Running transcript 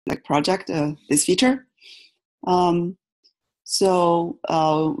like project this feature. So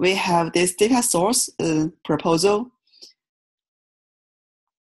we have this data source proposal,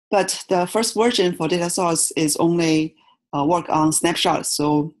 but the first version for data source is only work on snapshot.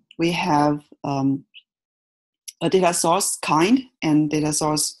 So we have a data source kind and data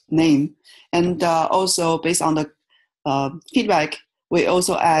source name, and also based on the feedback, we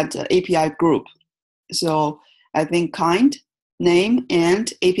also add API group. So I think kind, name,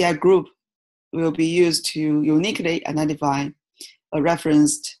 and API group will be used to uniquely identify a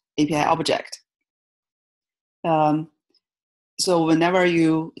referenced API object. So whenever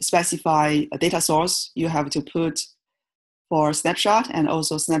you specify a data source, you have to put for snapshot and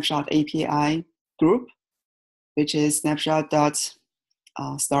also snapshot API group, which is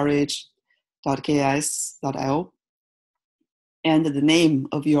snapshot.storage.ks.io, and the name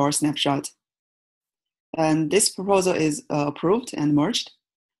of your snapshot. And this proposal is approved and merged.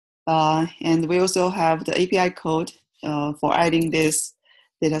 And we also have the API code for adding this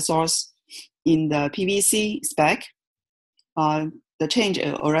data source in the PVC spec. The change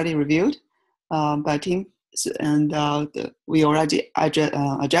already reviewed by team, and we already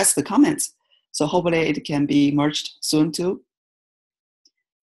addressed the comments. So hopefully it can be merged soon too.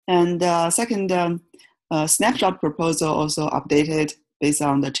 And second, snapshot proposal also updated based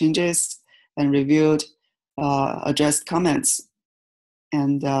on the changes and reviewed addressed comments.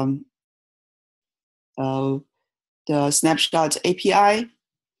 And the snapshot API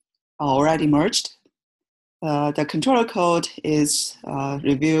already merged. The controller code is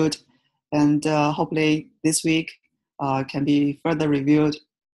reviewed, and hopefully this week can be further reviewed.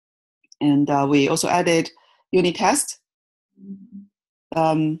 And we also added unit test.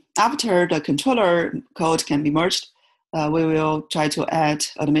 After the controller code can be merged, we will try to add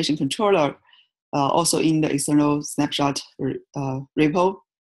automation controller also in the external snapshot repo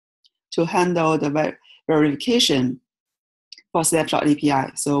to handle the verification for snapshot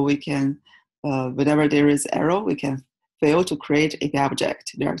API. So we can, whenever there is error, we can fail to create API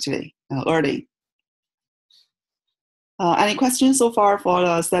object directly early. Any questions so far for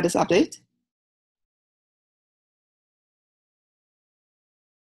the status update?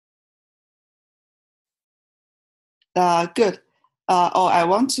 Good. I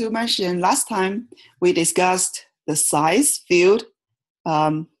want to mention last time we discussed the size field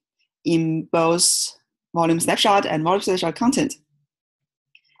in both volume snapshot and volume snapshot content.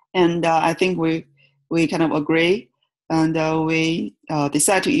 And I think we kind of agree, and we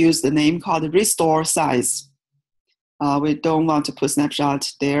decide to use the name called restore size. We don't want to put snapshot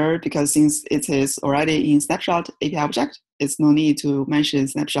there because since it is already in snapshot API object, it's no need to mention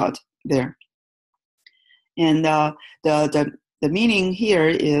snapshot there. And the meaning here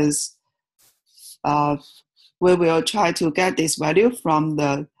is we will try to get this value from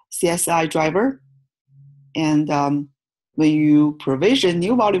the CSI driver. And when you provision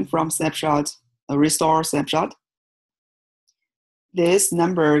new volume from snapshot, restore snapshot, this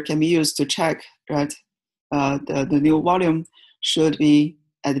number can be used to check that the new volume should be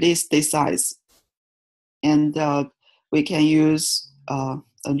at least this size. And we can use a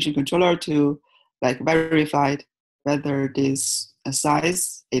machine controller to verify whether this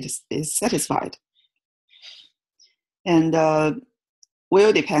size is satisfied. And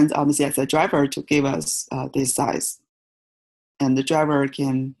will depend on the CSI driver to give us this size. And the driver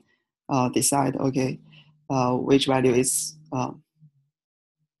can decide, okay, which value is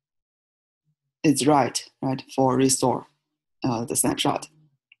right for restore the snapshot.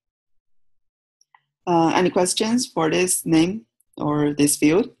 Any questions for this name or this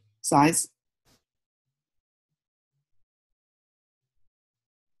field size?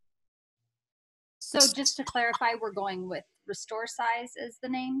 So just to clarify, we're going with restore size as the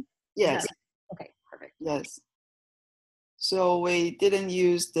name? Yes. Okay, perfect. Yes. So we didn't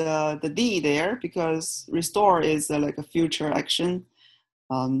use the D there because restore is like a future action.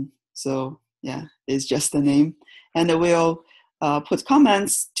 So yeah, it's just the name. And we'll put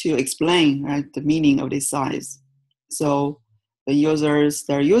comments to explain the meaning of this size. So the users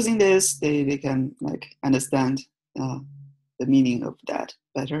that are using this, they can understand the meaning of that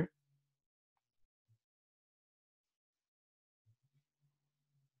better.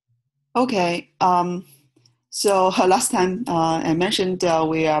 Okay, so last time I mentioned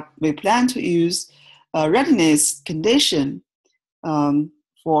we plan to use a readiness condition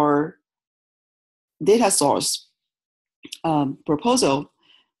for data source proposal.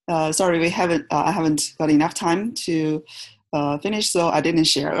 Sorry, I haven't got enough time to finish, so I didn't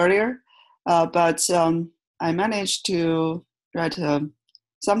share earlier. But I managed to write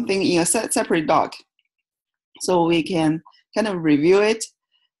something in a separate doc, so we can kind of review it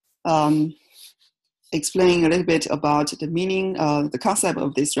explain a little bit about the meaning, the concept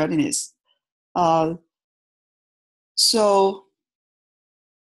of this readiness. So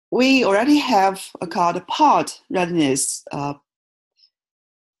we already have a called pod readiness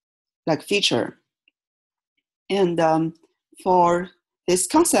like feature. And for this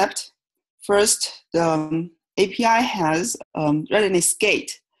concept, first the API has readiness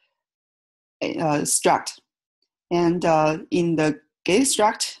gate struct. And in the gate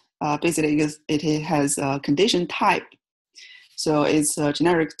struct, basically it has a condition type. So it's a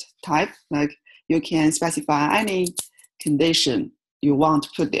generic type, like you can specify any condition you want to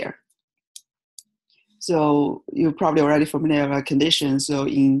put there. So you're probably already familiar with conditions. So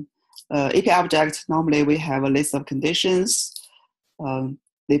in API object, normally we have a list of conditions.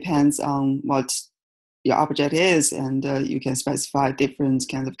 Depends on what your object is, and you can specify different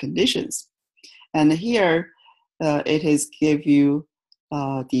kinds of conditions. And here, it is give you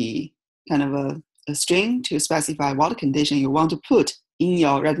the kind of a string to specify what condition you want to put in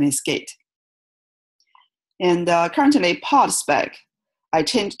your readiness gate. And currently, pod spec, I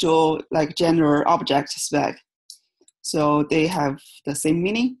changed to like general object spec, so they have the same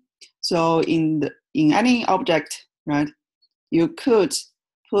meaning. So in any object, right, you could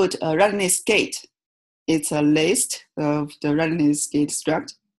put a readiness gate. It's a list of the readiness gate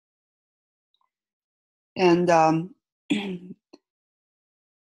struct. And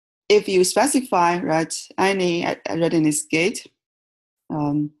if you specify, right, any readiness gate,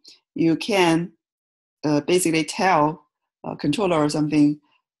 you can basically tell a controller or something,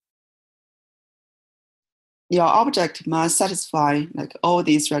 your object must satisfy like all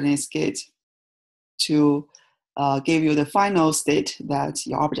these readiness gates to give you the final state that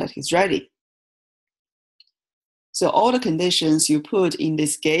your object is ready. So all the conditions you put in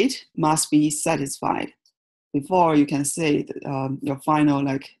this gate must be satisfied before you can say that, your final,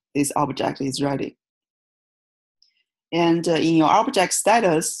 like this object is ready. And in your object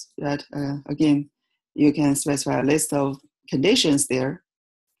status, that again, you can specify a list of conditions there.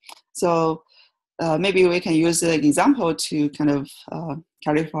 So maybe we can use an example to kind of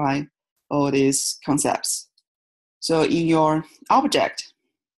clarify all these concepts. So in your object,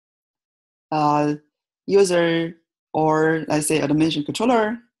 user or let's say automation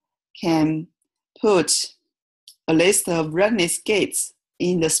controller can put a list of readiness gates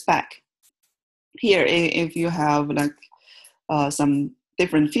in the spec. Here, if you have like some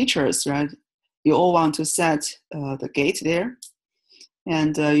different features, right, you all want to set the gate there,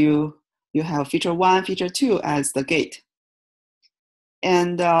 and you have feature 1, feature 2 as the gate.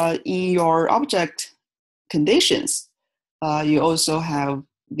 And in your object conditions, you also have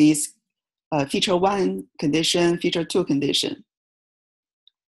these feature 1 condition, feature 2 condition.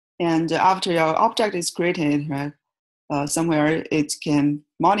 And after your object is created, right, somewhere it can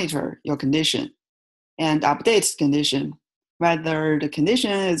monitor your condition and update condition, whether the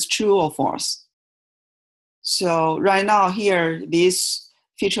condition is true or false. So right now here, this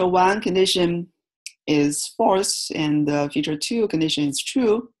feature 1 condition is false and the feature 2 condition is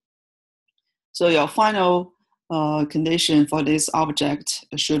true. So your final condition for this object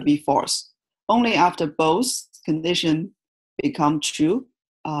should be false. Only after both conditions become true,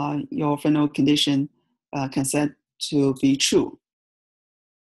 your final condition can set to be true.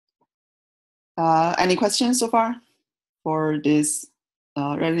 Any questions so far for this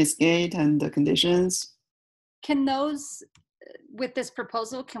readiness gate and the conditions? Can those, with this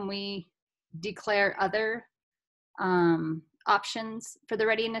proposal, can we declare other options for the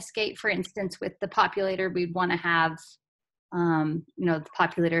readiness gate? For instance, with the populator, we'd want to have, the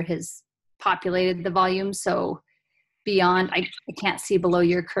populator has populated the volume. So beyond, I can't see below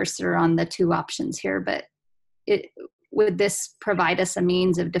your cursor on the 2 options here, but would this provide us a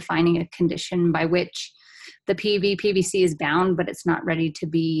means of defining a condition by which the PVC is bound, but it's not ready to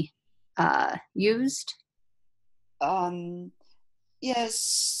be used? Yes,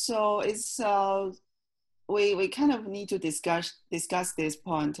 so it's we kind of need to discuss this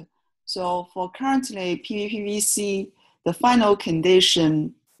point. So for currently PVC, the final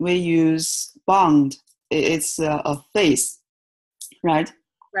condition we use bound. It's a phase, right?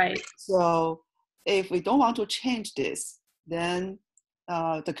 Right. So if we don't want to change this, then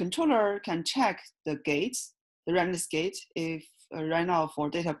the controller can check the gates, the readiness gate. If right now for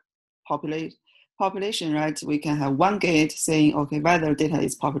data population, right, we can have one gate saying, okay, whether data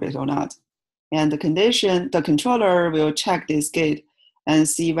is populated or not. And the controller will check this gate and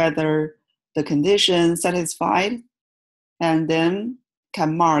see whether the condition satisfied, and then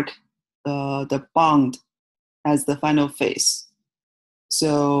can mark the bound as the final phase.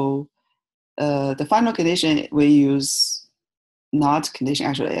 So the final condition we use not condition.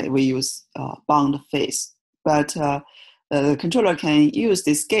 Actually, we use bound phase, but the controller can use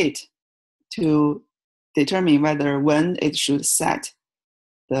this gate to determine whether when it should set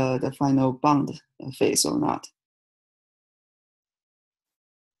the final bound phase or not.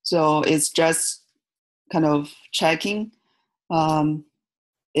 So it's just kind of checking,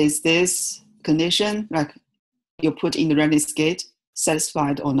 is this condition, like you put in the readiness gate,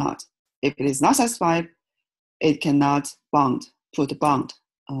 satisfied or not? If it is not satisfied, it cannot put bound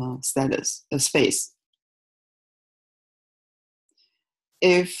status, space.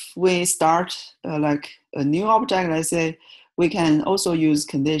 If we start like a new object, let's say, we can also use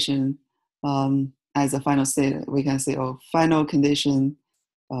condition as a final state. We can say, oh, final condition,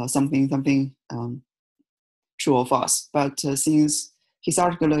 something, true or false. But since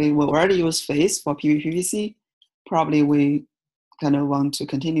historically we already use phase for PVPVC, probably we kind of want to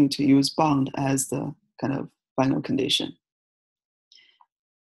continue to use bound as the kind of final condition.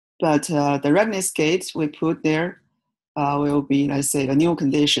 But the readiness gate we put there will be, let's say, a new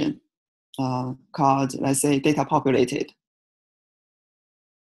condition called, let's say, data populated.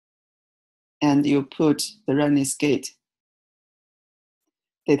 And you put the readiness gate,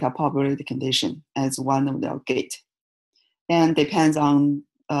 data populated condition, as one of the gate. And depends on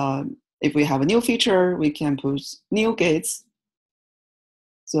if we have a new feature, we can put new gates.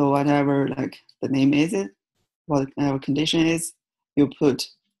 So whatever like the name is, whatever condition is, you put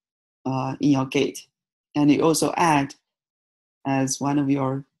in your gate. And you also add as one of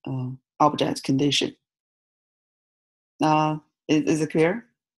your object condition. Is it clear?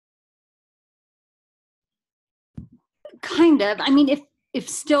 Kind of. I mean, if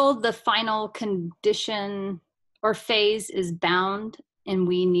still the final condition or phase is bound and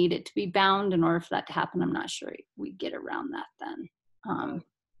we need it to be bound in order for that to happen, I'm not sure we get around that then.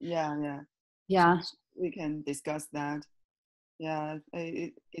 Yeah. So we can discuss that. Yeah,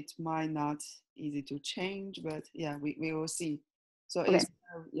 it might not easy to change, but yeah, we will see. So okay. It's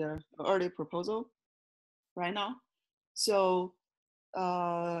your early proposal right now. So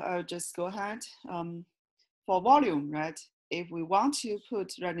I'll just go ahead. For volume, right? If we want to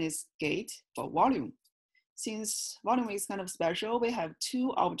put readiness gate for volume, since volume is kind of special, we have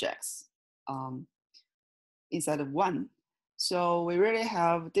two objects instead of one. So we really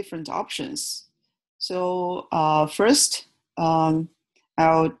have different options. So first, we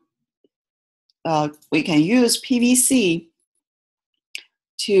can use PVC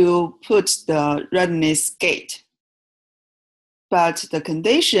to put the readiness gate. But the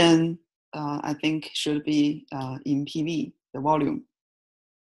condition, I think, should be in PV, the volume.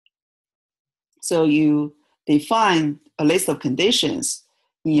 So you define a list of conditions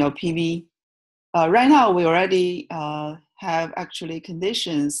in your PV. Right now, we already have actually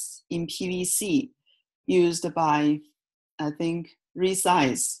conditions in PVC used by, I think,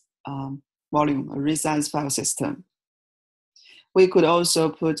 resize volume, a resize file system. We could also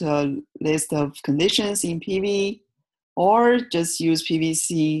put a list of conditions in PV or just use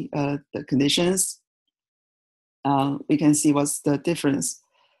PVC, the conditions. We can see what's the difference.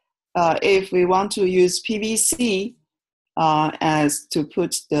 If we want to use PVC as to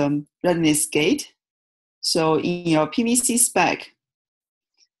put the readiness gate, so in your PVC spec,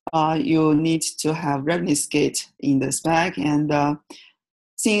 you need to have readiness gate in the spec. And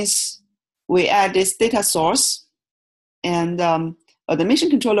since we add this data source, and the mission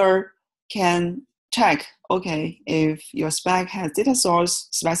controller can check, okay, if your spec has data source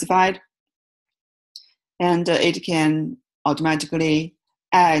specified, and it can automatically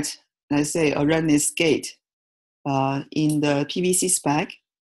add, let's say, a readiness gate in the PVC spec,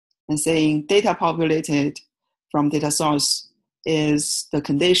 and saying data populated from data source is the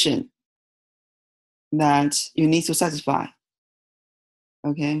condition that you need to satisfy.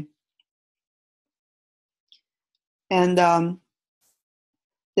 Okay. And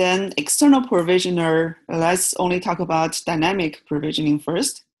then external provisioner, let's only talk about dynamic provisioning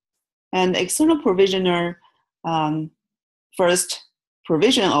first. And external provisioner, first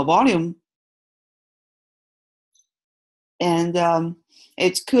provision a volume. And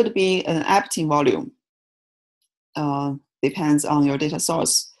it could be an empty volume. Depends on your data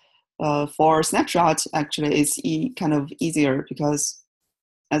source. For Snapshot, actually, it's kind of easier because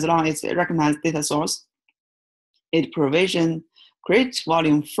as long as it recognizes data source, it provision create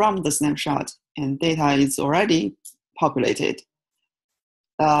volume from the snapshot and data is already populated.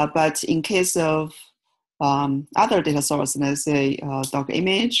 But in case of other data source, let's say Docker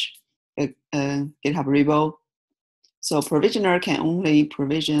image, GitHub repo, so provisioner can only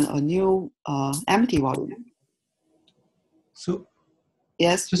provision a new empty volume. So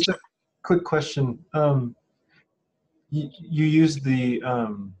yes, just a quick question. You used the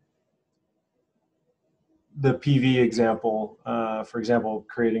PV example, for example,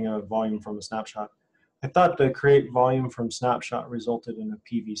 creating a volume from a snapshot. I thought the create volume from snapshot resulted in a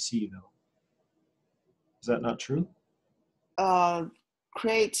PVC though. Is that not true?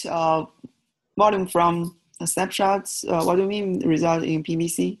 Create volume from snapshots. What do you mean result in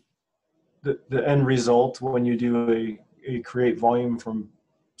PVC? The end result when you do a create volume from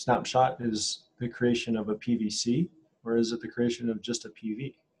snapshot is the creation of a PVC, or is it the creation of just a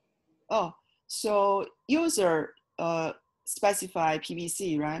PV? Oh, so user specify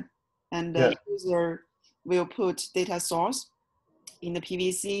PVC, right? And the user will put data source in the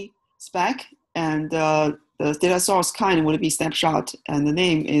PVC spec, and the data source kind will be snapshot, and the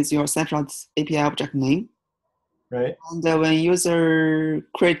name is your snapshot API object name. Right. And when user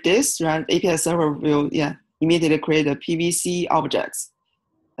create this, right, API server will immediately create a PVC objects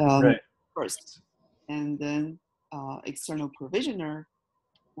first, and then external provisioner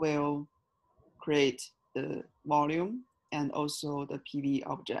will create the volume and also the PV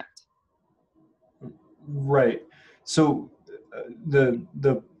object. Right. So the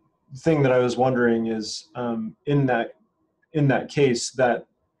thing that I was wondering is in that case, that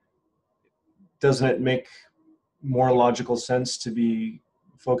doesn't it make more logical sense to be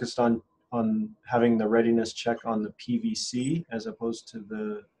focused on having the readiness check on the PVC as opposed to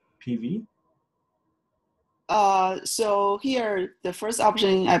the PV? So here, the first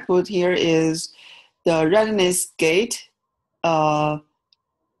option I put here is the readiness gate set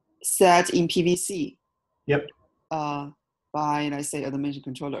in PVC. Yep. By, let's say, automation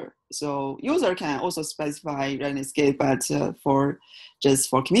controller. So user can also specify readiness gate, but just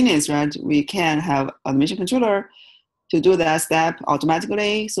for convenience, right, we can have automation controller to do that step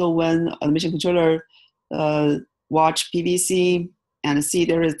automatically. So when automation controller watch PVC and see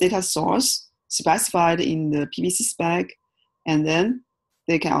there is data source specified in the PVC spec, and then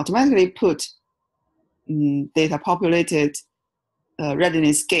they can automatically put data populated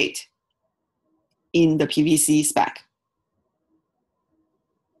readiness gate in the PVC spec.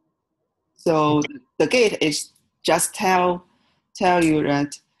 So the gate is just tell you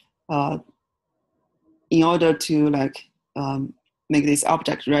that in order to make this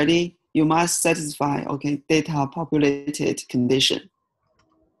object ready, you must satisfy data populated condition.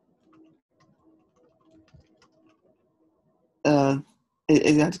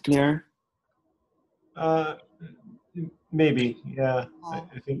 Is that clear? Maybe, yeah.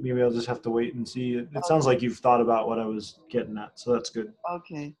 I think maybe I'll just have to wait and see. It sounds like you've thought about what I was getting at, so that's good.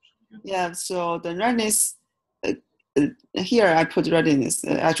 Okay. Yeah, so the readiness, here I put readiness,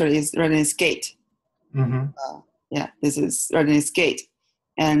 actually it's readiness gate. Mm-hmm. This is readiness gate.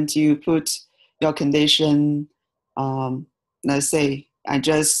 And you put your condition, let's say, I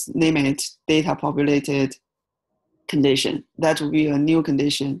just name it data populated condition. That will be a new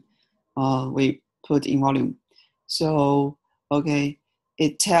condition we put in volume. So,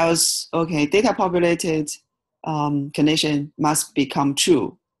 it tells, data populated condition must become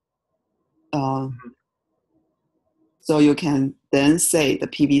true. So you can then say the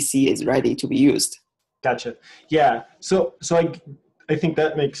PVC is ready to be used. Gotcha. Yeah. So I think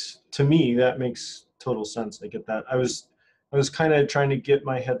that makes total sense. I get that. I was kind of trying to get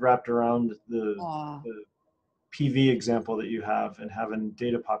my head wrapped around the PV example that you have and having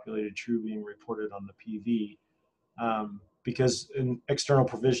data populated true being reported on the PV, because an external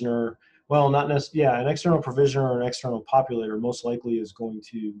provisioner, well, not necessarily, an external provisioner or an external populator most likely is going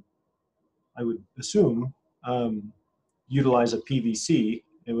to, I would assume, utilize a PVC.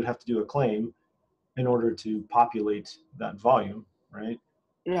 It would have to do a claim in order to populate that volume, right?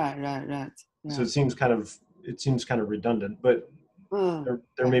 Right. So it seems kind of redundant, but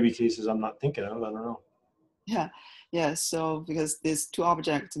there may be cases I'm not thinking of. I don't know. Yeah. So because there's two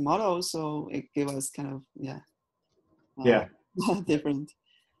object models, so it gives us kind of different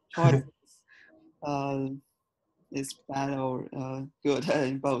choices. It's bad or good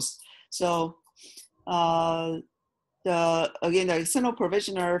in both. So the external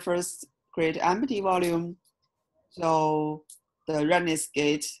provisioner first create empty volume. So the readiness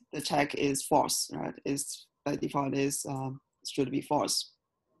gate, the check is false, right? It's by default should be false.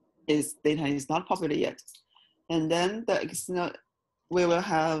 Its data is not populated yet. And then we will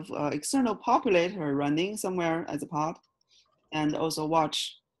have external populator running somewhere as a pod, and also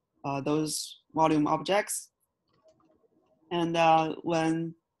watch those volume objects. And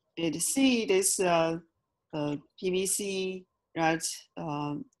when it see this PVC, right,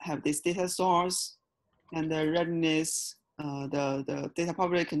 have this data source, and the readiness, the data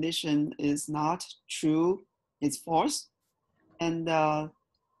populated condition is not true, it's false, and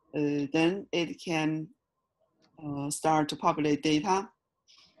then it can start to populate data,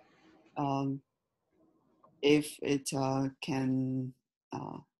 if it can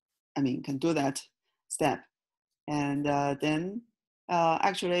do that step. And then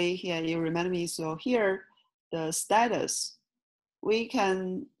actually here you remind me, so here the status, we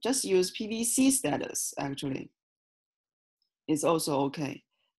can just use PVC status actually. It's also okay.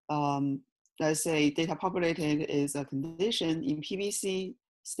 Let's say data populated is a condition in PVC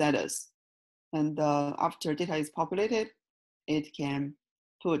status. And after data is populated, it can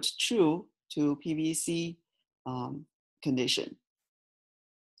put true to PVC condition.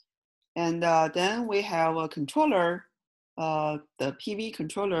 And then we have a controller, the PV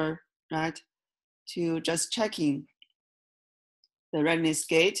controller, right, to just checking the readiness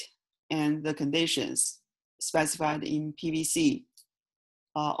gate and the conditions specified in PVC.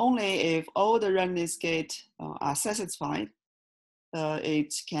 Only if all the readiness gate are satisfied,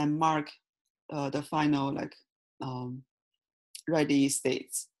 it can mark the final ready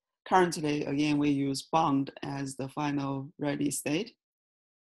states. Currently, again, we use bound as the final ready state.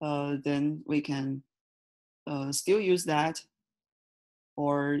 Then we can still use that,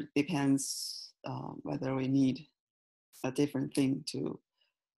 or depends whether we need a different thing to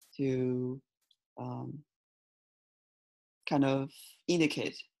kind of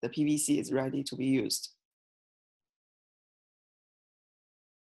indicate the PVC is ready to be used.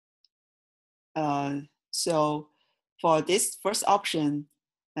 So for this first option,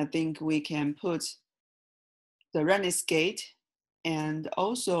 I think we can put the readiness gate and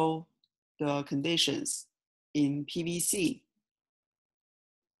also the conditions in PVC.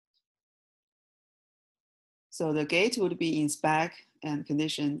 So the gate would be in spec and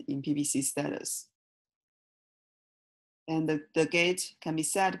condition in PVC status. And the gate can be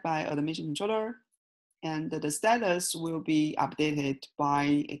set by automation controller, and the status will be updated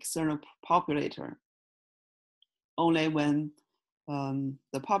by external populator only when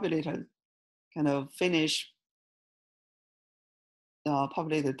the populator kind of finish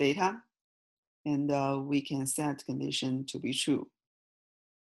populate the data, and we can set condition to be true.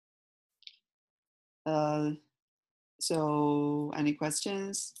 So any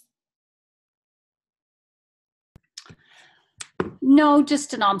questions? No,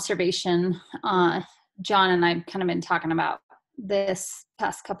 just an observation. John and I've kind of been talking about this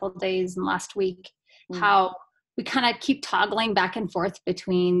past couple of days and last week, how we kind of keep toggling back and forth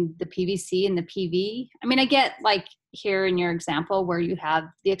between the PVC and the PV. I mean, I get like here in your example where you have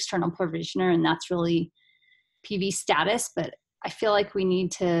the external provisioner and that's really PV status, but I feel like we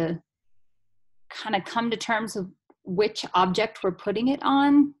need to kind of come to terms of which object we're putting it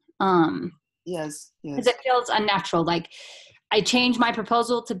on. Yes. Because it feels unnatural. Like I changed my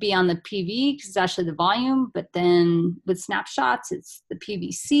proposal to be on the PV because it's actually the volume, but then with snapshots, it's the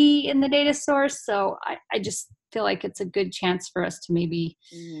PVC in the data source. So I just feel like it's a good chance for us to maybe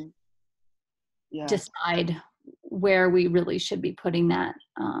decide where we really should be putting that.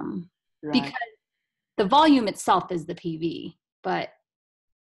 Right. Because the volume itself is the PV, but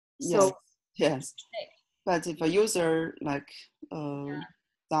so. Yes. But if a user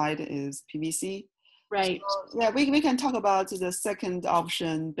side is PVC, right. So, yeah, we can talk about the second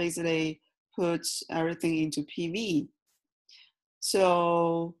option, basically put everything into PV.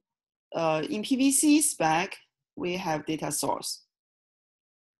 So in PVC spec, we have data source.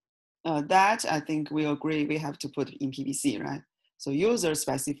 That I think we agree we have to put in PVC, right? So user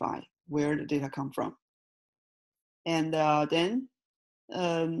specify where the data come from. And then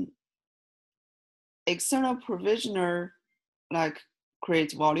external provisioner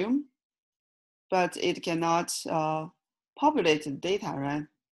create volume, but it cannot populate the data, right?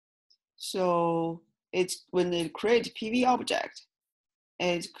 So when it creates PV object,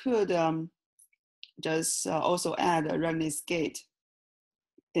 it could just also add a readiness gate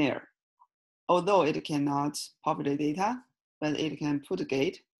there. Although it cannot populate data, but it can put a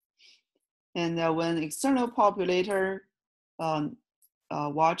gate. And when external populator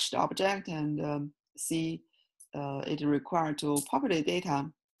watch the object and see it required to populate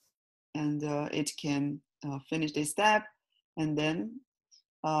data, and it can finish this step and then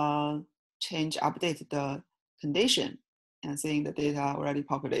update the condition and saying the data already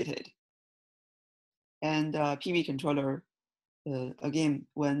populated. And PV controller, again,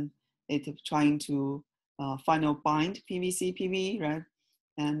 when it's trying to final bind PVC PV, right?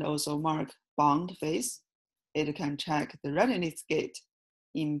 And also mark bound phase, it can check the readiness gate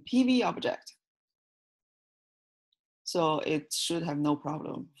in PV object. So it should have no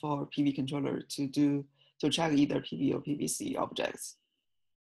problem for PV controller to check either PV or PVC objects.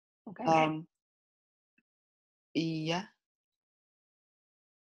 Okay. Yeah.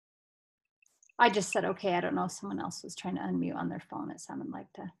 I just said, okay, I don't know if someone else was trying to unmute on their phone. It sounded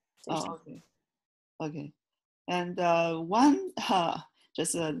like to say something. Okay. And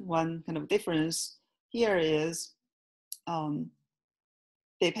just one kind of difference here is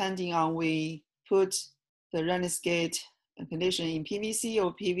depending on we put the readiness gate condition in PVC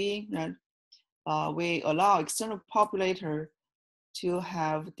or PV, right? We allow external populator to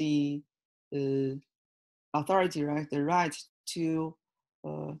have the authority, right? The right to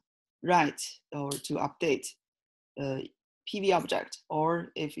write or to update PV object,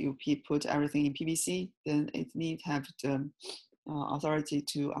 or if you put everything in PVC, then it needs to have the authority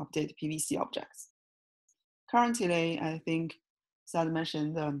to update PVC objects. Currently, I think Sad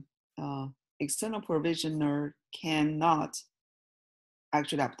mentioned the external provisioner cannot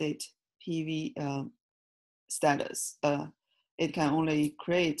actually update PV status. It can only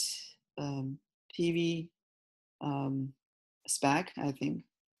create PV spec, I think,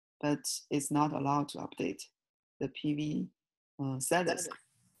 but it's not allowed to update the PV status.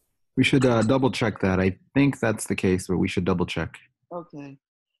 We should double check that. I think that's the case, but we should double check. Okay.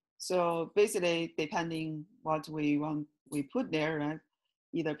 So basically, depending what we want, we put there, right?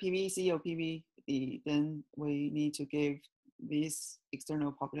 Either PVC or PV, then we need to give this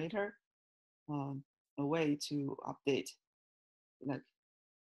external populator a way to update like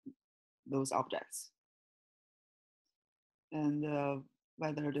those objects. And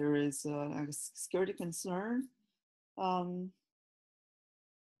whether there is like a security concern, I'm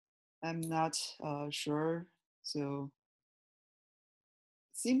not sure. So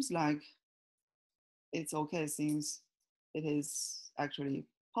it seems like it's okay since it is actually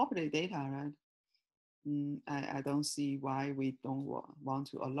public data, right? I don't see why we don't want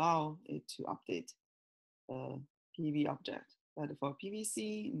to allow it to update the PV object. But for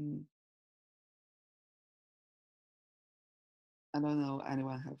PVC, I don't know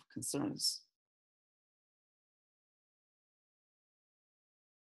anyone have concerns.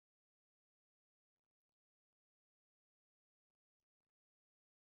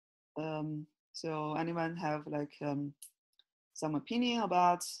 So anyone have like some opinion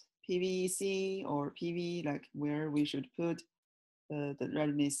about PVC or PV, like where we should put the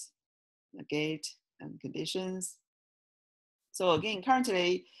readiness gate and conditions? So again,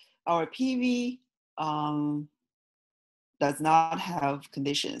 currently our PV does not have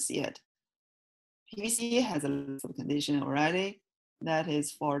conditions yet. PVC has a list of condition already. That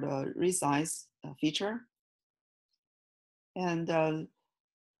is for the resize feature. And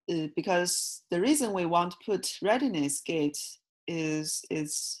because the reason we want to put readiness gate is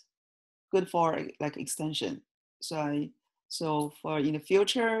good for like extension. So for in the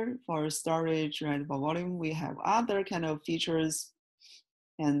future, for storage, right, for volume, we have other kind of features,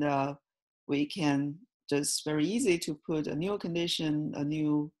 and we can just very easy to put a new condition, a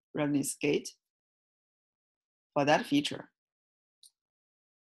new readiness gate for that feature.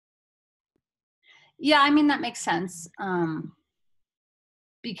 Yeah, I mean, that makes sense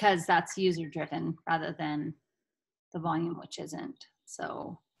because that's user driven rather than the volume, which isn't.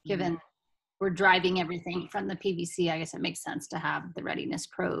 So given we're driving everything from the PVC, I guess it makes sense to have the readiness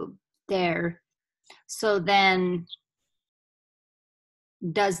probe there. So then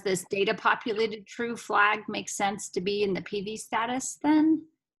does this data populated true flag make sense to be in the PV status then?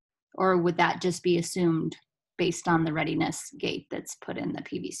 Or would that just be assumed based on the readiness gate that's put in the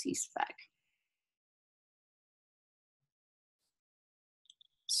PVC spec?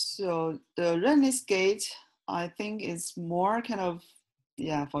 So the readiness gate, I think, is more kind of,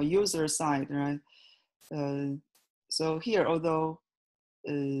 yeah, for user side, right? So here, although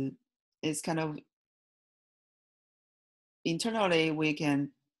it's kind of internally, we can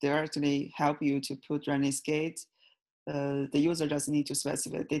directly help you to put readiness gate. The user just need to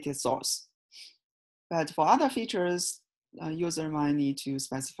specify data source. But for other features, user might need to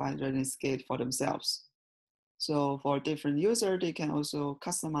specify readiness gate for themselves. So for different user, they can also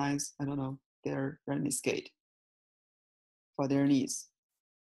customize, I don't know, their readiness gate for their needs.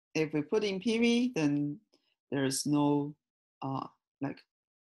 If we put in PV, then there's no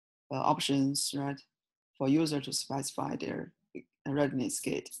options, right, for user to specify their readiness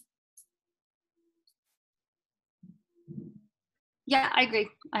gate. Yeah, I agree.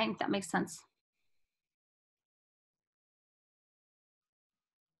 I think that makes sense.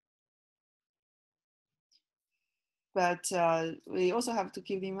 But we also have to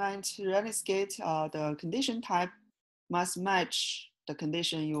keep in mind, readiness gate, the condition type must match the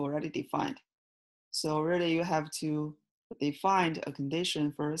condition you already defined. So really you have to define a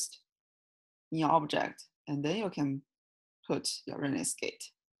condition first in your object, and then you can put your readiness gate.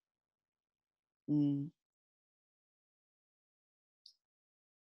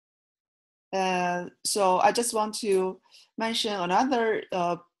 So I just want to mention another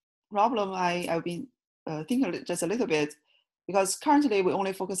problem I've been thinking just a little bit, because currently we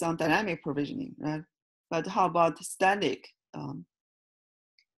only focus on dynamic provisioning, right? But how about static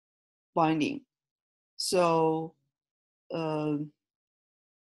binding? So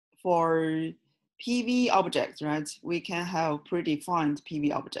for PV objects, right, we can have predefined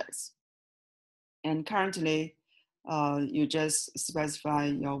PV objects. And currently, you just specify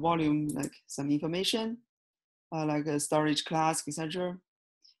your volume, like some information, like a storage class, etc.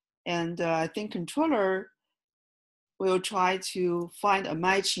 And I think controller will try to find a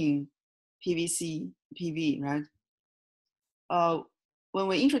matching PV, right? When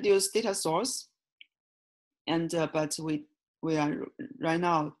we introduce data source, and but we are right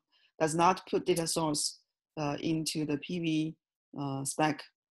now does not put data source into the PV spec.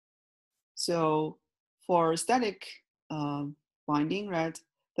 So for static binding, right,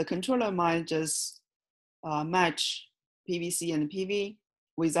 the controller might just match PVC and PV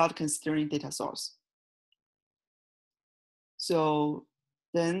without considering data source. So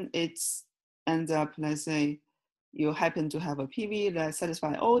then it ends up, let's say, you happen to have a PV that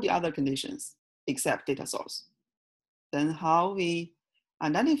satisfies all the other conditions except data source. Then how we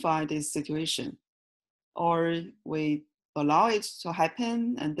identify this situation, or we allow it to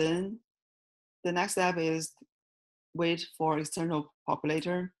happen, and then the next step is wait for external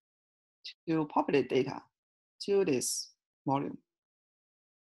populator to populate data to this volume.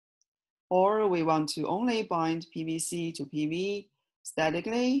 Or we want to only bind PVC to PV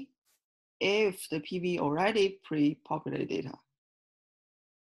statically if the PV already pre-populated data.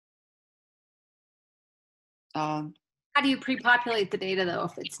 How do you pre-populate the data though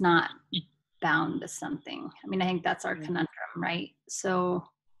if it's not bound to something? I mean, I think that's our conundrum, right? So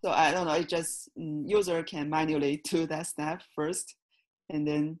I don't know, it just user can manually do that step first, and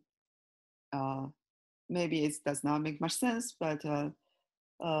then maybe it does not make much sense, but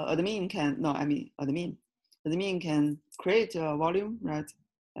admin can create a volume, right,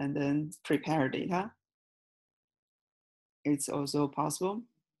 and then prepare data. It's also possible.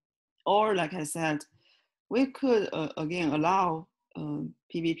 Or like I said, we could again allow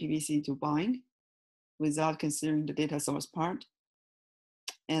PVC to bind without considering the data source part,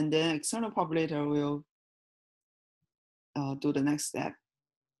 and then external populator will do the next step.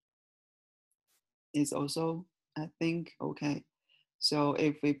 It's also, I think, okay. So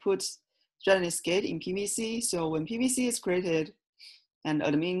if we put readiness gate in PVC, so when PVC is created, and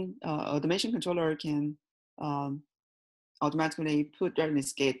automation controller can automatically put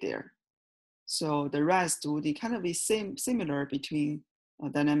readiness gate there. So the rest would kind of be similar between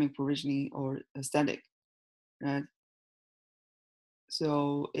dynamic provisioning or static, right?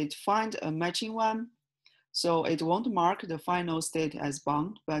 So it find a matching one. So it won't mark the final state as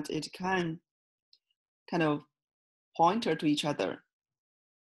bound, but it can kind of pointer to each other.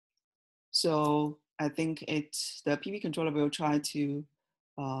 So I think the PV controller will try to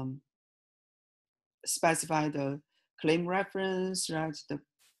specify the claim reference, right?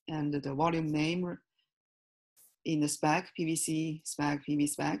 And the volume name in the spec, PVC spec, PV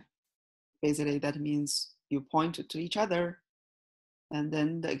spec. Basically, that means you point to each other, and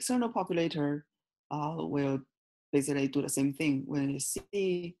then the external populator will basically do the same thing. When you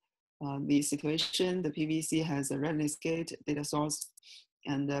see the situation, the PVC has a readiness gate data source,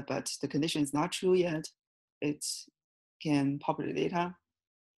 and but the condition is not true yet, it can populate data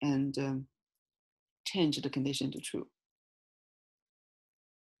and change the condition to true.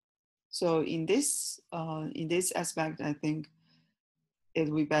 So in this aspect, I think it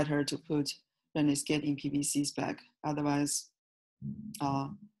would be better to put readiness gate in PVC spec. Otherwise,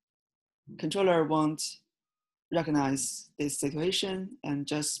 controller won't recognize this situation and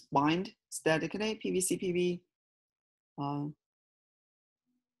just bind statically PVC PV.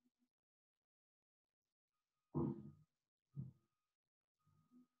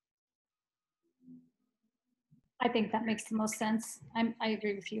 I think that makes the most sense. I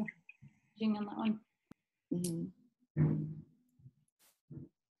agree with you, Jing, on that one. Mm-hmm.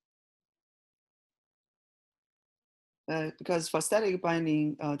 Because for static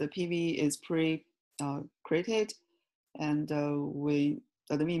binding, the PV is pre-created, and the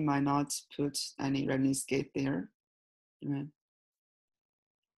admin might not put any readiness gate there. Right?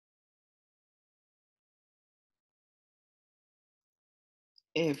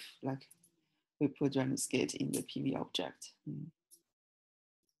 If like we put readiness gate in the PV object.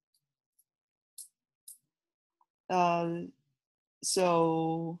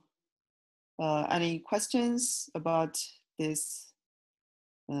 So any questions about this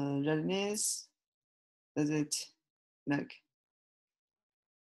readiness? Does it like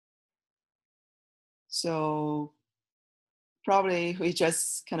So probably we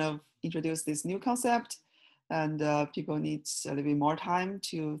just kind of introduce this new concept, and people need a little bit more time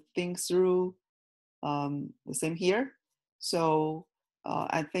to think through the same here. So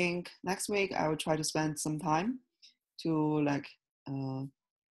I think next week I will try to spend some time to like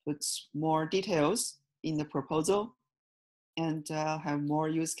put more details in the proposal and have more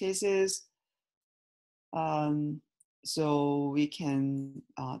use cases. So we can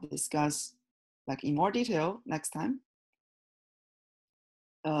discuss like in more detail next time.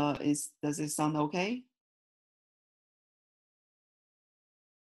 Does it sound okay?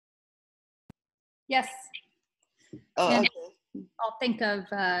 Yes. Okay. I'll think of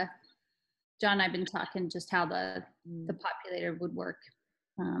John and I've been talking just how the populator would work.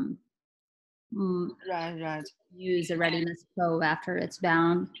 Right. Use a readiness probe after it's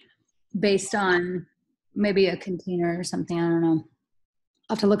bound based on maybe a container or something. I don't know.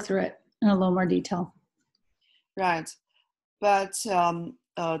 I'll have to look through it in a little more detail. Right. But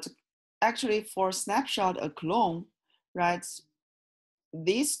actually for snapshot a clone, right,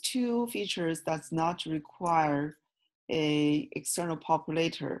 these two features does not require a external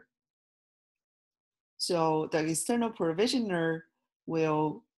populator. So the external provisioner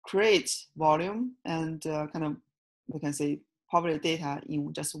will create volume and kind of, we can say, populate data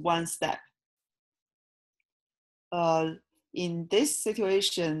in just one step. In this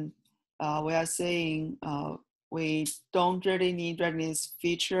situation, we are saying we don't really need readiness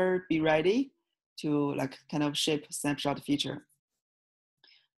feature be ready to like kind of ship snapshot feature.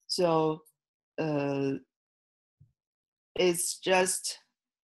 So it's just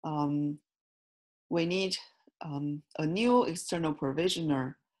we need a new external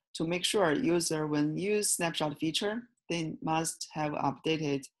provisioner to make sure user when use snapshot feature, they must have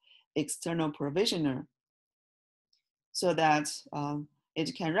updated external provisioner so that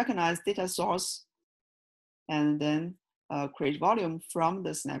it can recognize data source and then create volume from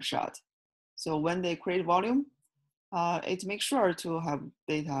the snapshot. So when they create volume, it makes sure to have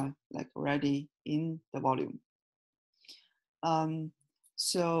data like already in the volume.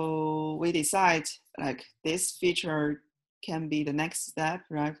 So we decide like this feature can be the next step,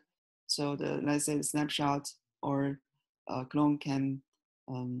 right? So let's say the snapshot or clone can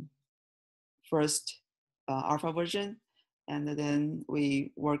first alpha version, and then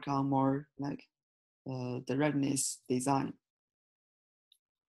we work on more like the readiness design.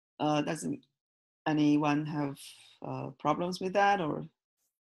 Does anyone have problems with that or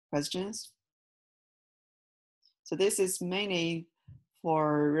questions? So this is mainly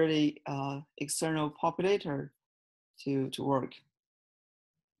for really external populator to work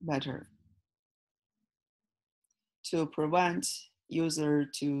better, to prevent user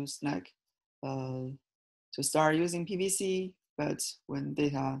to like to start using PVC, but when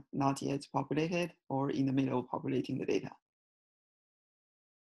data not yet populated or in the middle of populating the data.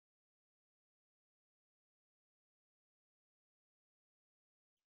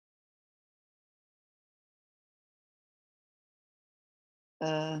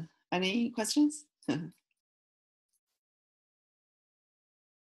 Any questions?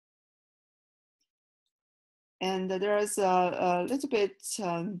 And there is a little bit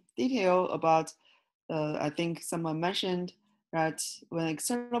detail about, I think someone mentioned that when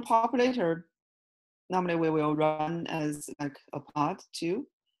external populator, normally we will run as like a pod too.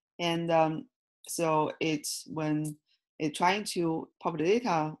 And so it's when it's trying to populate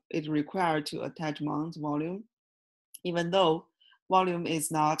data, it required to attach mount volume, even though volume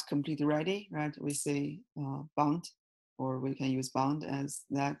is not completely ready, right? We say bound, or we can use bound as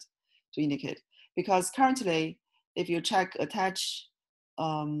that to indicate. Because currently, if you check attach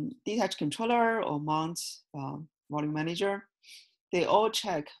detach controller or mount volume manager, they all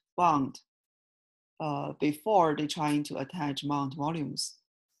check bound before they trying to attach mount volumes.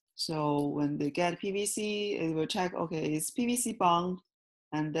 So when they get PVC, it will check, okay, it's PVC bound,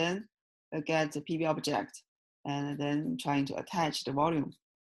 and then get the PV object, and then trying to attach the volume.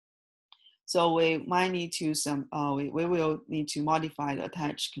 So we might need to we will need to modify the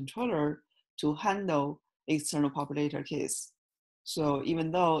attach controller to handle external populator case. So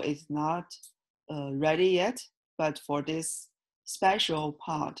even though it's not ready yet, but for this special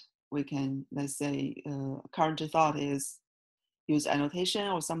part, we can, let's say, current thought is use annotation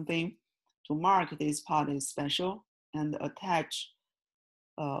or something to mark this part is special, and attach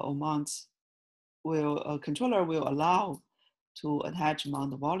or mount will, controller will allow to attach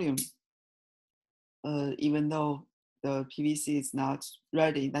mount volume even though the PVC is not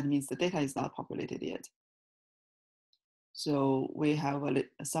ready. That means the data is not populated yet. So we have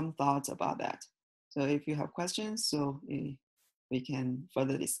some thoughts about that. So if you have questions, so we can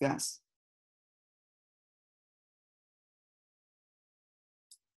further discuss.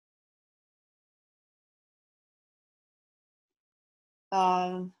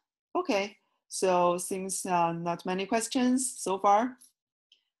 Okay, so seems not many questions so far.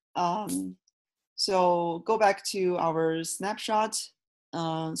 So go back to our snapshot.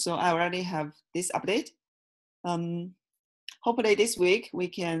 So I already have this update. Hopefully this week we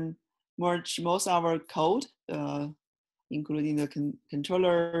can merge most of our code, including the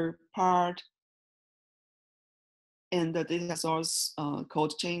controller part and the data source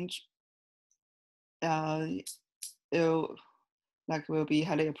code change. Will be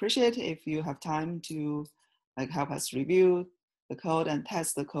highly appreciated if you have time to help us review the code and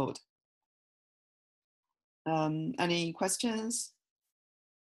test the code. Any questions?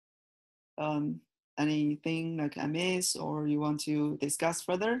 Anything I miss or you want to discuss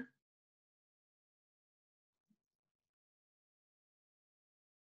further?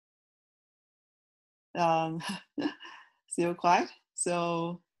 Still quiet.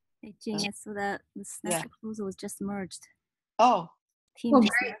 So. Hey, Jing, I saw that the Snapshot proposal was just merged. Oh. Team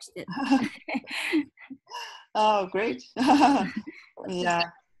just merged it. Oh, great. Yeah,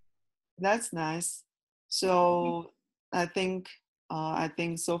 that's nice. So I think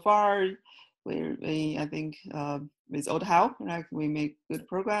so far I think with all the help, we make good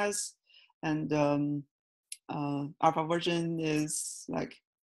progress, and alpha version is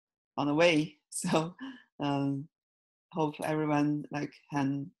on the way. So hope everyone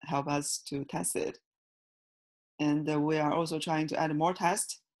can help us to test it. And we are also trying to add more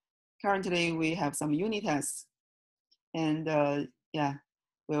tests. Currently, we have some unit tests, and yeah,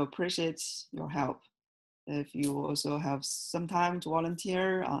 we'll appreciate your help. If you also have some time to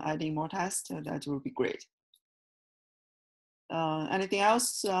volunteer on adding more tests, that would be great. Anything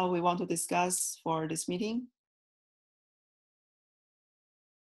else we want to discuss for this meeting?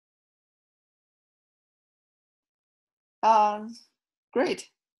 Great.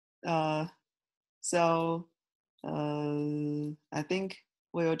 So I think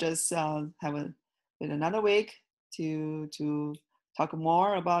we'll just have another week to talk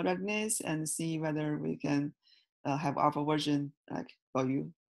more about readiness and see whether we can have alpha version for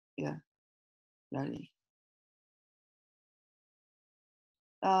you. Yeah, ready.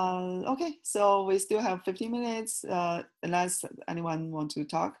 Okay, so we still have 15 minutes unless anyone want to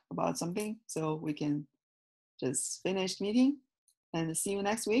talk about something, so we can just finish meeting and see you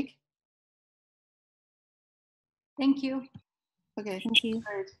next week. Thank you. Okay. Thank you.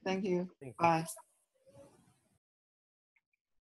 Great. Thank you. Thank you. Bye.